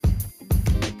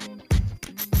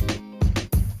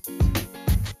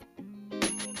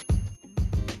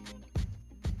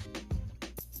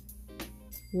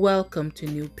Welcome to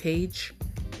New Page.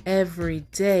 Every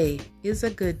day is a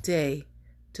good day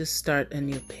to start a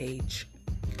new page.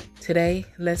 Today,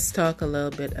 let's talk a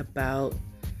little bit about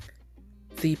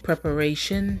the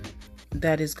preparation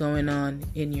that is going on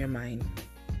in your mind.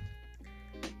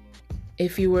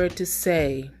 If you were to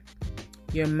say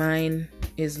your mind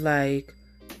is like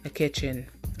a kitchen,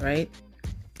 right?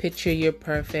 Picture your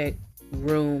perfect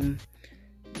room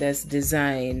that's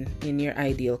designed in your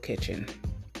ideal kitchen.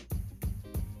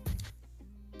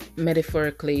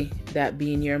 Metaphorically, that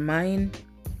being your mind,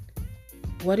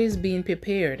 what is being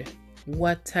prepared?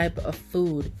 What type of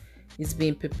food is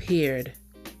being prepared?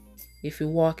 If you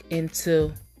walk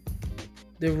into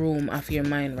the room of your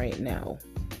mind right now,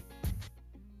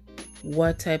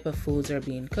 what type of foods are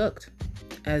being cooked?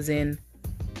 As in,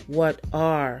 what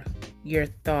are your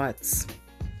thoughts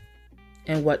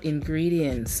and what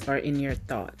ingredients are in your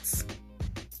thoughts?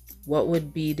 What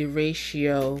would be the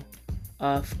ratio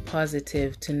of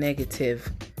positive to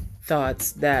negative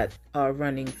thoughts that are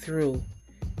running through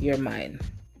your mind?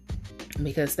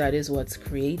 Because that is what's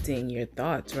creating your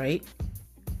thoughts, right?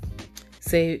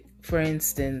 Say, for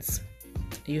instance,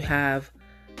 you have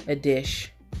a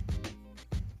dish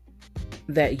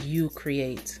that you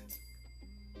create.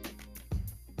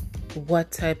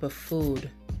 What type of food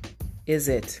is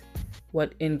it?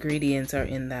 What ingredients are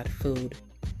in that food?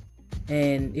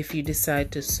 And if you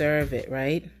decide to serve it,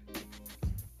 right?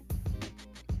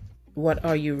 What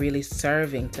are you really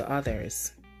serving to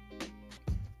others?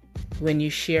 When you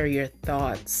share your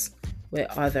thoughts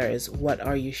with others, what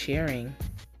are you sharing?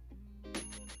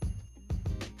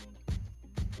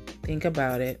 Think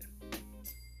about it.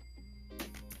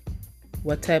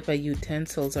 What type of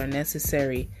utensils are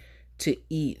necessary to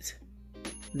eat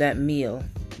that meal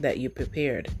that you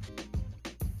prepared?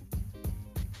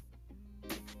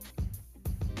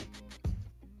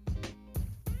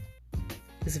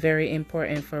 It's very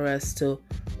important for us to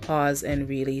pause and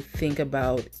really think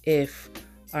about if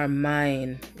our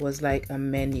mind was like a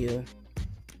menu,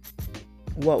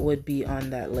 what would be on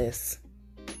that list?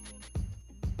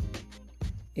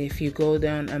 If you go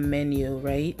down a menu,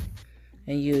 right,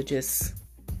 and you just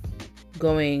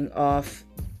going off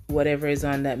whatever is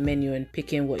on that menu and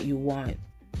picking what you want,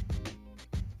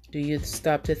 do you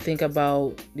stop to think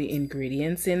about the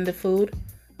ingredients in the food?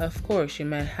 Of course, you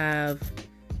might have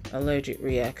allergic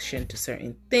reaction to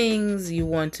certain things. You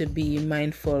want to be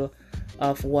mindful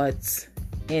of what's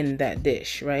in that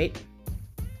dish, right?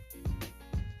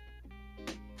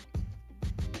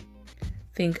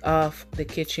 Think of the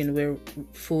kitchen where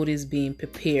food is being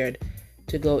prepared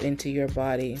to go into your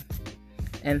body,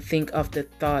 and think of the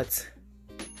thoughts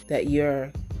that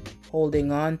you're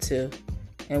holding on to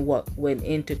and what went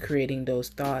into creating those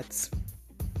thoughts.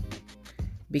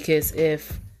 Because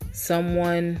if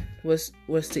someone was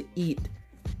to eat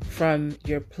from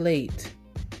your plate,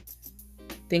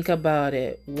 think about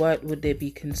it. What would they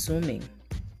be consuming?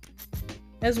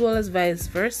 As well as vice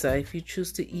versa. If you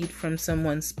choose to eat from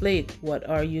someone's plate, what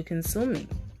are you consuming?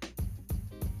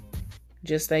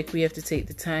 Just like we have to take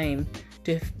the time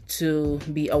to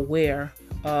be aware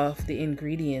of the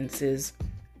ingredients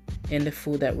in the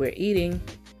food that we're eating,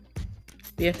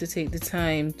 we have to take the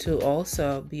time to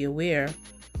also be aware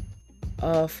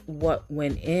of what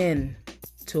went in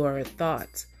to our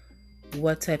thoughts.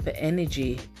 What type of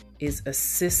energy is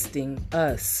assisting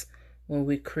us when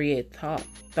we create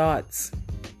thoughts?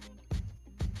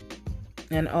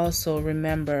 And also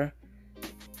remember,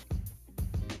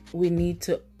 we need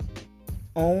to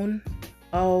own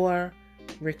our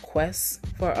requests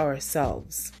for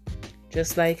ourselves.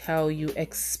 Just like how you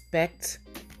expect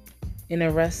in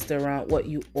a restaurant what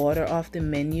you order off the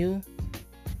menu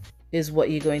is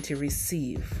what you're going to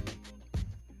receive.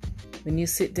 When you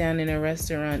sit down in a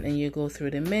restaurant and you go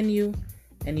through the menu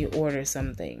and you order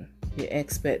something, you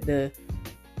expect the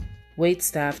wait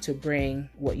staff to bring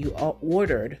what you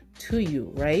ordered to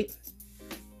you, right?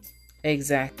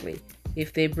 Exactly.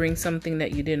 If they bring something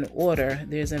that you didn't order,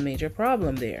 there's a major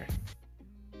problem there.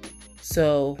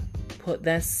 So put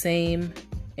that same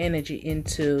energy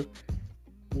into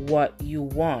what you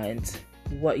want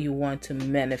to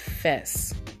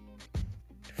manifest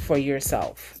for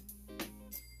yourself.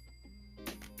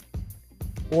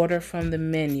 Order from the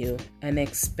menu and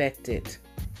expect it.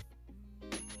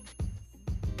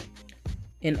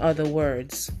 In other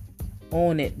words,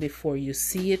 own it before you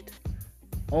see it.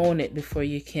 Own it before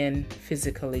you can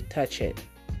physically touch it.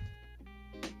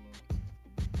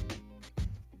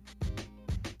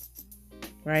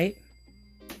 Right?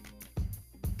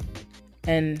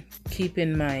 And keep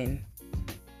in mind,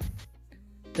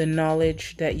 the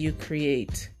knowledge that you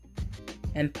create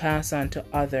and pass on to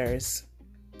others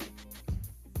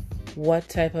What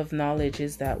type of knowledge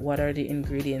is that? What are the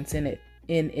ingredients in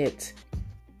it?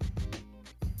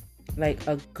 Like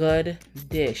a good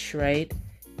dish, right,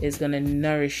 is going to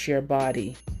nourish your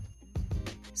body.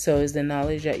 So is the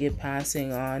knowledge that you're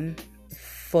passing on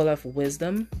full of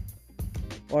wisdom?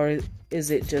 Or is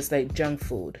it just like junk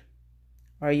food?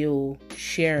 Are you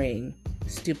sharing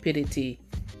stupidity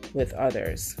with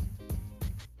others?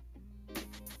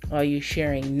 Are you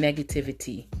sharing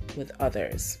negativity with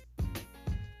others?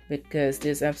 Because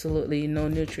there's absolutely no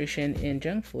nutrition in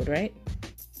junk food, right?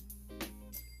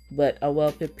 But a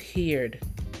well-prepared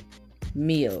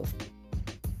meal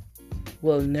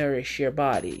will nourish your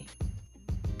body.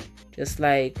 Just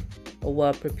like a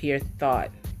well-prepared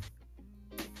thought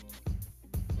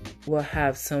will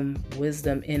have some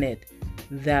wisdom in it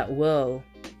that will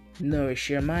nourish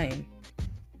your mind.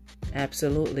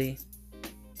 Absolutely.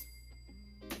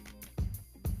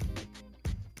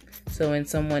 So when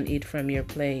someone eats from your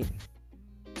plate,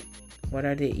 what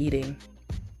are they eating?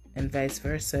 And vice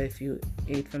versa, if you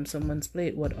ate from someone's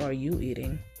plate, what are you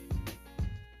eating?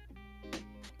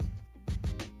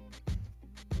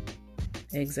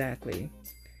 Exactly.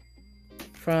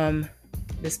 From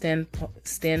the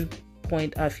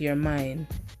standpoint of your mind,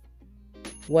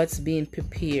 what's being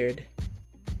prepared?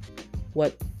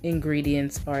 What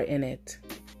ingredients are in it?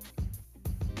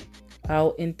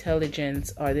 How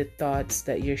intelligent are the thoughts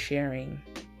that you're sharing?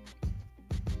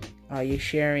 Are you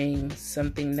sharing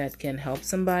something that can help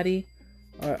somebody,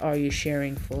 or are you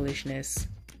sharing foolishness?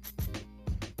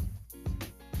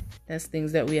 That's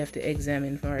things that we have to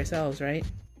examine for ourselves, right?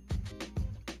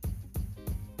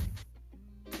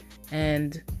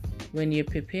 And when you're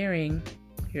preparing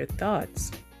your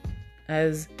thoughts,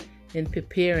 as in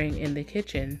preparing in the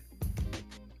kitchen,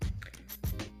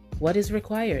 what is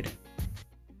required?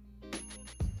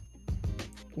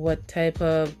 What type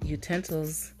of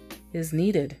utensils is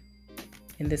needed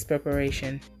in this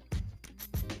preparation?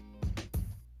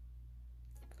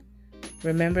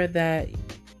 Remember that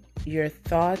your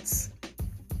thoughts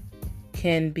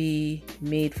can be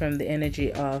made from the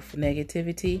energy of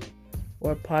negativity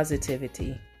or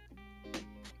positivity.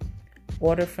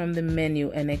 Order from the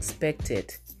menu and expect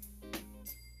it.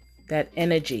 That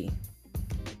energy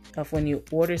of when you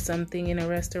order something in a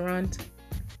restaurant,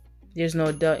 there's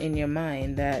no doubt in your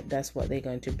mind that that's what they're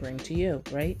going to bring to you,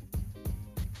 right?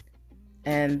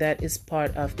 And that is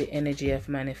part of the energy of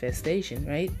manifestation,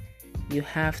 right? You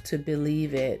have to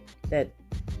believe it, that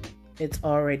it's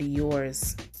already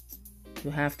yours.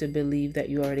 You have to believe that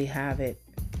you already have it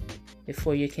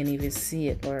before you can even see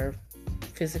it or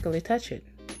physically touch it.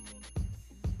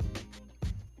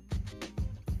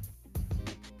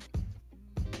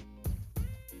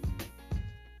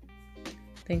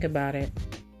 Think about it.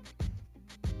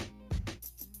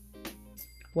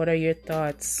 What are your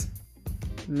thoughts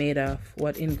made of?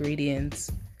 What ingredients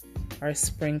are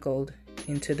sprinkled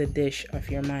into the dish of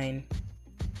your mind?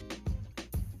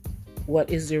 What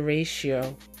is the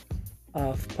ratio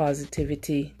of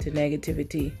positivity to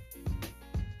negativity?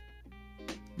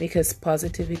 Because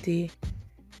positivity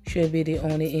should be the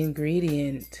only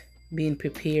ingredient being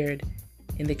prepared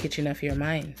in the kitchen of your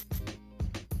mind.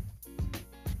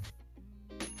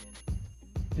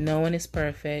 No one is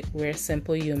perfect. We're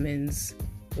simple humans.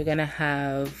 We're going to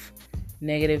have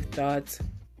negative thoughts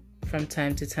from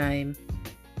time to time.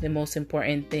 The most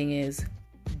important thing is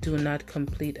do not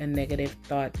complete a negative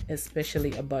thought,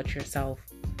 especially about yourself.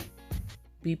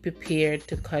 Be prepared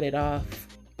to cut it off.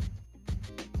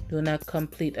 Do not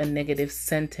complete a negative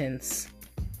sentence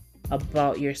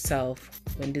about yourself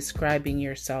when describing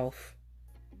yourself.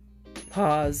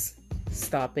 Pause,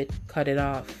 stop it, cut it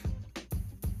off.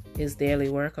 It's daily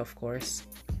work, of course,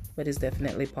 but it's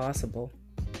definitely possible.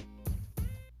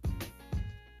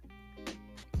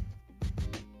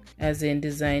 As in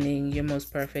designing your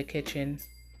most perfect kitchen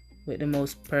with the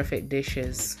most perfect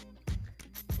dishes.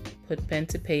 Put pen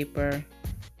to paper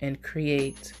and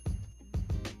create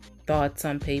thoughts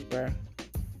on paper.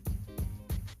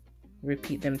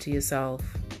 Repeat them to yourself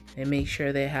and make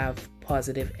sure they have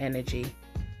positive energy.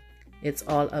 It's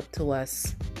all up to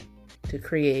us to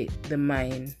create the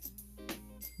mind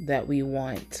that we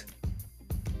want.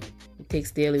 It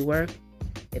takes daily work.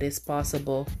 It is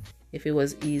possible. If it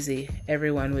was easy,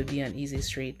 everyone would be on easy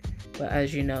street. But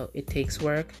as you know, it takes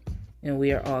work and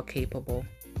we are all capable.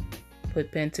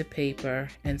 Put pen to paper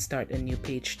and start a new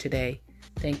page today.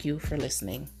 Thank you for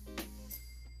listening.